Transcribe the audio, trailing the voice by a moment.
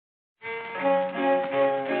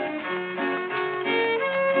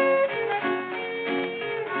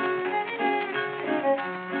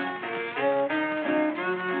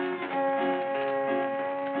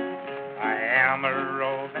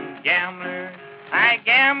I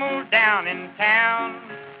gamble down in town.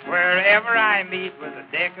 Wherever I meet with a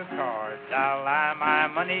deck of cards, I'll lie my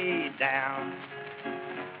money down.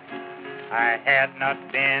 I had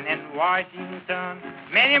not been in Washington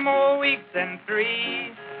many more weeks than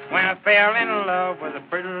 3 when I fell in love with a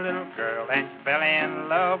pretty little girl, and she fell in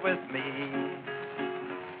love with me.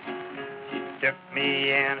 She took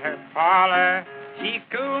me in her parlor, she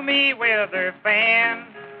cooled me with her fan.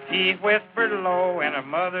 She whispered low in her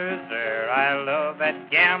mother's ear, I love that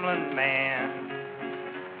gambling man.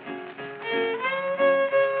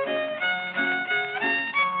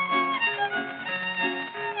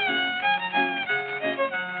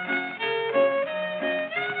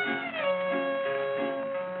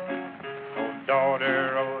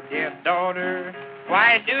 Daughter, oh dear daughter,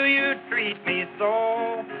 why do you treat me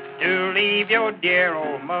so? To leave your dear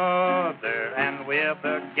old mother and with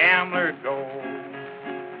a gambler go.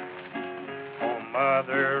 Oh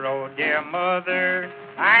mother, oh dear mother,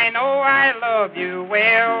 I know I love you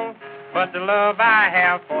well, but the love I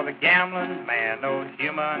have for the gambling man, no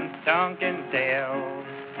human tongue can tell.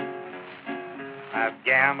 I've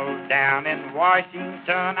gambled down in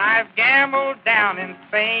Washington, I've gambled down in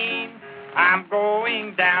Spain. I'm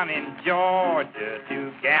going down in Georgia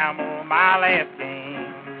to gamble my last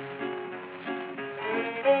game.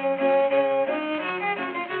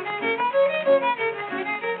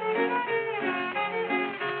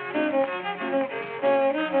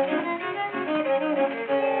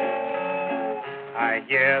 I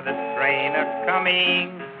hear the train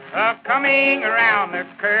a-coming around the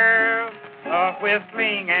curve,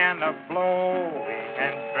 a-whistling and a-blowing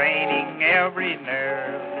and straining every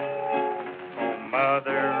nerve.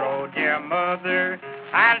 Mother, oh dear mother,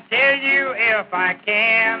 I'll tell you if I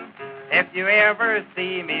can, if you ever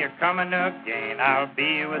see me a-coming again, I'll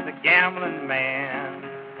be with the gambling man.